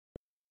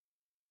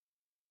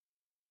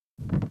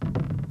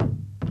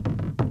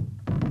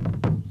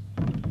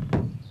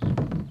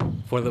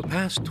For the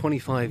past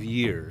 25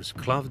 years,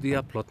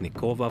 Klavdia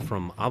Plotnikova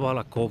from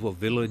Abalakovo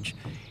village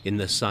in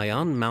the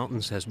Sayan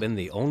Mountains has been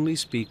the only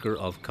speaker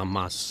of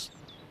Kamaz.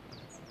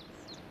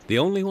 The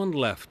only one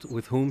left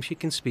with whom she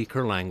can speak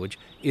her language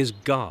is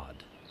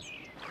God.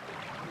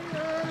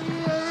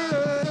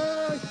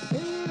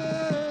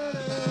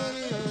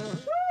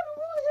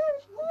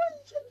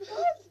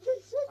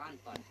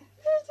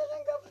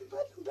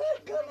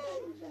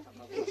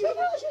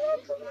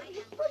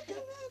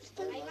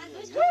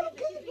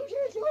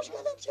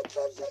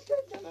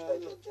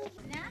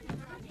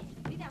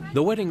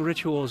 The wedding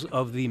rituals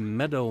of the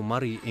Meadow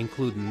Mari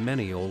include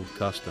many old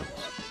customs.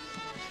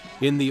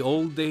 In the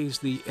old days,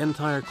 the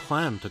entire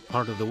clan took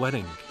part of the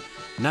wedding.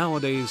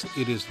 Nowadays,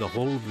 it is the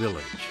whole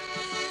village.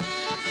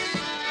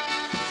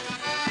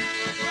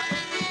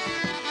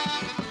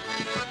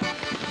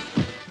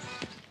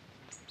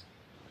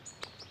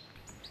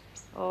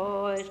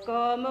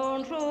 Oisko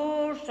mun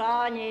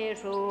suussani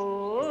sulua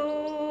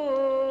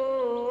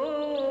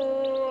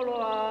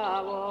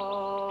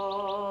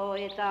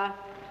voita,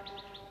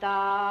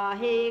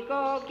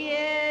 tahiko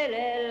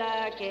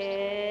kielellä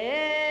kesävoita.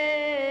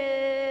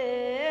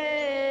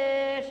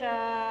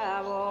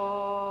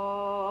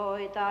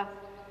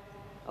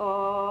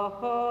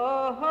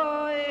 Ohoi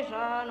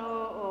sano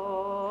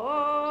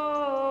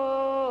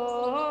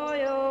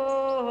ojovelli.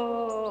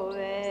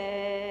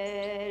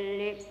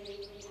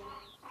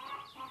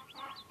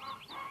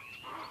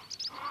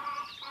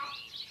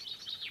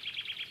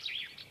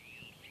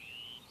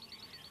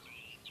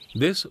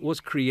 This was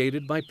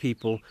created by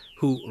people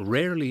who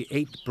rarely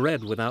ate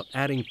bread without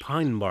adding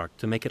pine bark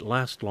to make it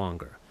last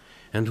longer,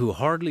 and who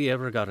hardly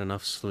ever got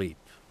enough sleep.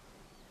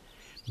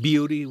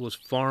 Beauty was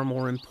far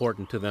more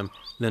important to them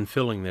than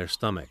filling their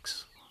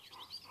stomachs.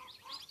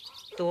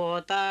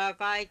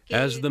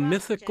 As the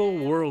mythical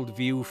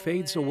worldview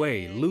fades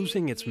away,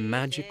 losing its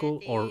magical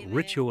or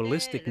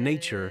ritualistic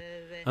nature,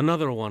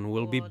 another one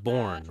will be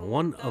born,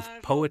 one of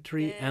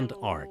poetry and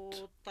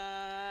art.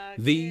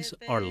 These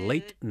are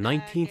late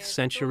 19th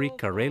century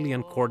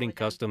Karelian courting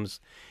customs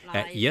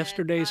at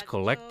yesterday's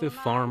collective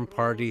farm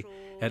party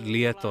at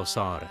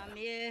Lietosaare.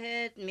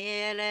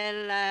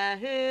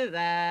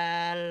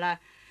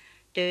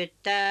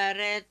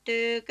 Tyttäret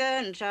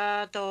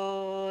tykönsä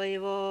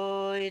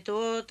toivoi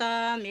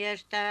tuota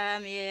miestä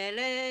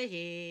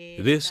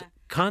mielehiin. This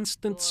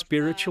constant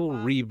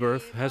spiritual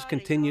rebirth has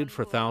continued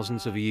for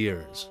thousands of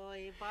years.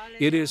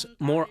 It is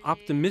more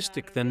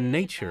optimistic than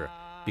nature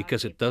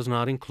because it does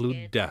not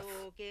include death.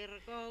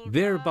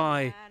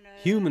 Thereby,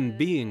 human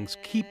beings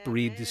keep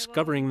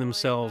rediscovering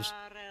themselves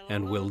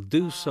and will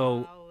do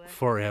so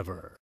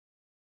forever.